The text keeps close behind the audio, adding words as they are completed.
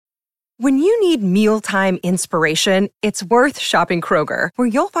When you need mealtime inspiration, it's worth shopping Kroger, where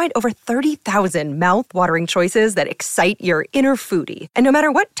you'll find over 30,000 mouth-watering choices that excite your inner foodie. And no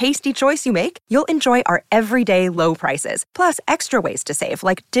matter what tasty choice you make, you'll enjoy our everyday low prices, plus extra ways to save,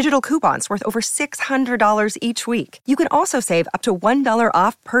 like digital coupons worth over $600 each week. You can also save up to $1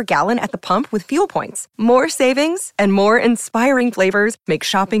 off per gallon at the pump with fuel points. More savings and more inspiring flavors make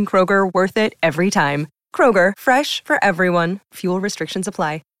shopping Kroger worth it every time. Kroger, fresh for everyone. Fuel restrictions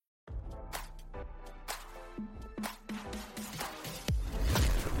apply.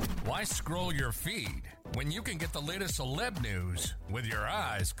 Why scroll your feed when you can get the latest celeb news with your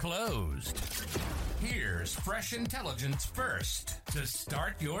eyes closed? Here's fresh intelligence first to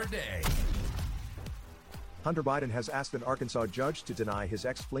start your day. Hunter Biden has asked an Arkansas judge to deny his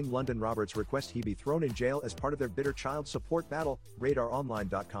ex-fling London Roberts' request he be thrown in jail as part of their bitter child support battle,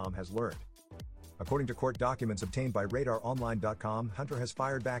 RadarOnline.com has learned. According to court documents obtained by RadarOnline.com, Hunter has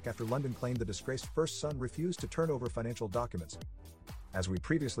fired back after London claimed the disgraced first son refused to turn over financial documents. As we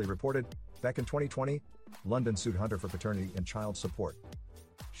previously reported, back in 2020, London sued Hunter for paternity and child support.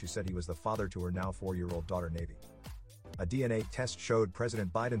 She said he was the father to her now 4-year-old daughter Navy. A DNA test showed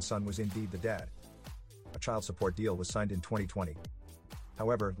President Biden's son was indeed the dad. A child support deal was signed in 2020.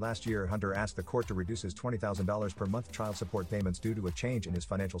 However, last year Hunter asked the court to reduce his $20,000 per month child support payments due to a change in his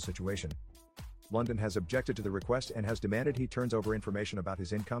financial situation. London has objected to the request and has demanded he turns over information about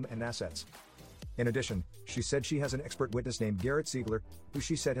his income and assets. In addition, she said she has an expert witness named Garrett Ziegler, who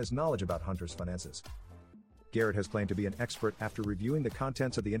she said has knowledge about Hunter's finances. Garrett has claimed to be an expert after reviewing the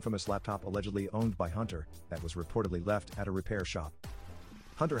contents of the infamous laptop allegedly owned by Hunter that was reportedly left at a repair shop.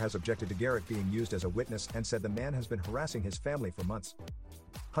 Hunter has objected to Garrett being used as a witness and said the man has been harassing his family for months.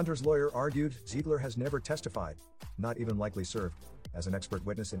 Hunter's lawyer argued Ziegler has never testified, not even likely served, as an expert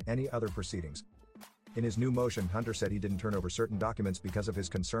witness in any other proceedings. In his new motion, Hunter said he didn't turn over certain documents because of his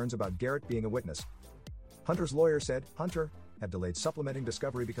concerns about Garrett being a witness. Hunter's lawyer said Hunter had delayed supplementing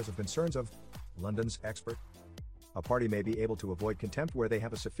discovery because of concerns of London's expert. A party may be able to avoid contempt where they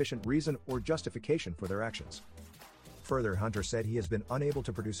have a sufficient reason or justification for their actions. Further, Hunter said he has been unable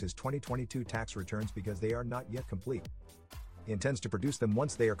to produce his 2022 tax returns because they are not yet complete. He intends to produce them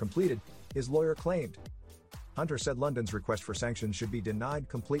once they are completed, his lawyer claimed. Hunter said London's request for sanctions should be denied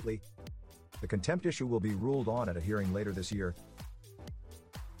completely. The contempt issue will be ruled on at a hearing later this year.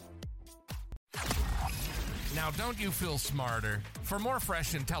 Now, don't you feel smarter? For more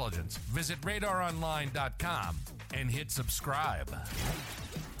fresh intelligence, visit RadarOnline.com and hit subscribe.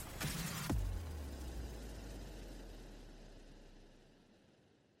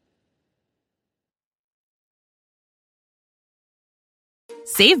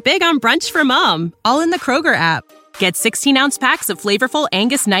 Save big on brunch for mom, all in the Kroger app. Get 16-ounce packs of flavorful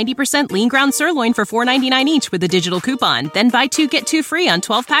Angus 90% lean ground sirloin for $4.99 each with a digital coupon. Then buy 2, get 2 free on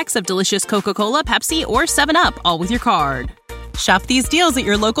 12 packs of delicious Coca-Cola, Pepsi, or 7-Up, all with your card. Shop these deals at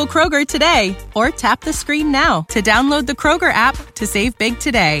your local Kroger today, or tap the screen now to download the Kroger app to save big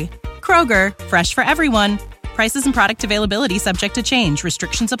today. Kroger, fresh for everyone. Prices and product availability subject to change.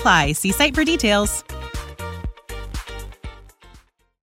 Restrictions apply. See site for details.